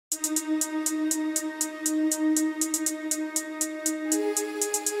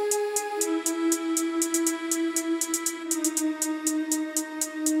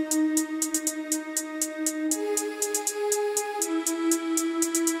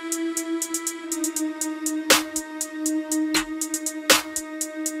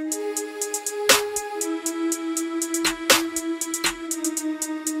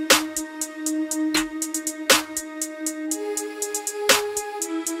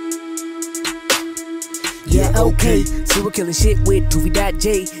yeah, okay. So we're killing shit with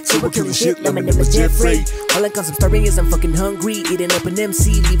 2v.Jay. So we're killing shit like my name is Jeffrey. All I got some story is I'm fucking hungry. Eating up an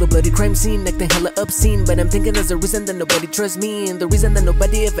MC, leave a bloody crime scene, acting hella obscene. But I'm thinking there's a reason that nobody trusts me, and the reason that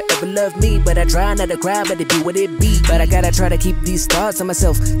nobody ever loved me. But I try not to cry, but it be what it be. But I gotta try to keep these thoughts on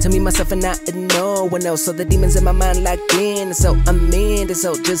myself, to me, myself, and not no one else. So the demons in my mind locked in, and so I'm in, and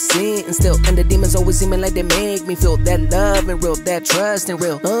so just sitting still. And the demons always seeming like they make me feel that love and real, that trust and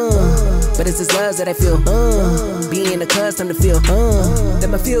real. But it's this love that I feel, being accustomed to feel, that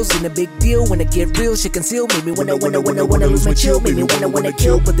my feels in a big deal. When I get real, shit conceal, make me wanna lose my chill, make me wanna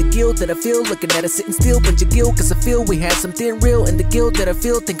kill. But the guilt that I feel, looking at us sitting still, bunch of guilt, cause I feel we had something real. And the guilt that I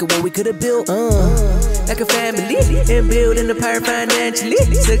feel, thinking what we could've built, like a family, and building a empire financially,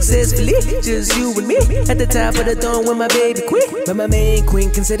 successfully, just you and me, at the top of the throne when my baby quit. But my main queen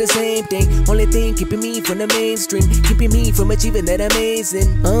can say the same thing, only thing keeping me from the mainstream, keeping me from achieving that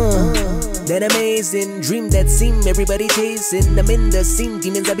amazing, that amazing dream that seem everybody chasing. I'm in the scene,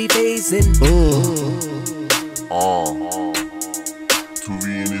 demons I be facing. 2v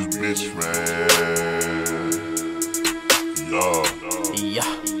in this bitch, man.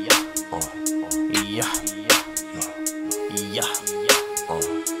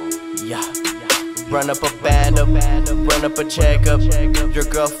 Run up a band up, run up a check up. Your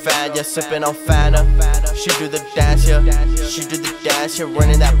girl fat, yeah, sipping on Fanta. She do the dance, yeah, she do the dance, yeah.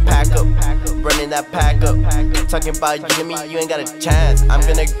 Running that pack up, running that pack up. Talking about you and me, you ain't got a chance. I'm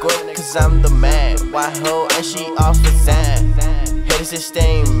gonna go cause I'm the man. White hoe and she off the sand. Haters just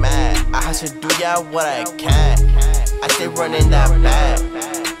staying mad. I have to do y'all what I can. I stay running that bad,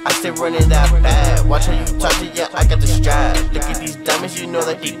 I stay running that bad. Watch how you talk to, yeah, I got the strap. Look at these diamonds, you know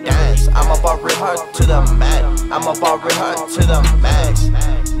that they dance. I'm up all real hard to the mat, I'm up all real hard to the max.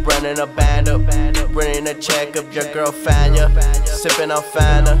 Running a band up, running a check up. Your girl fan, yeah, sipping on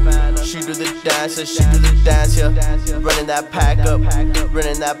Fanta. She do the dance, yeah, she do the dance, yeah. Running that pack up,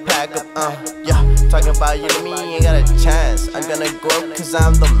 running that pack up, yeah. Talking about you and me, you ain't got a chance. I'm gonna go up cause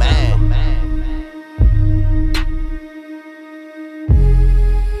I'm the man.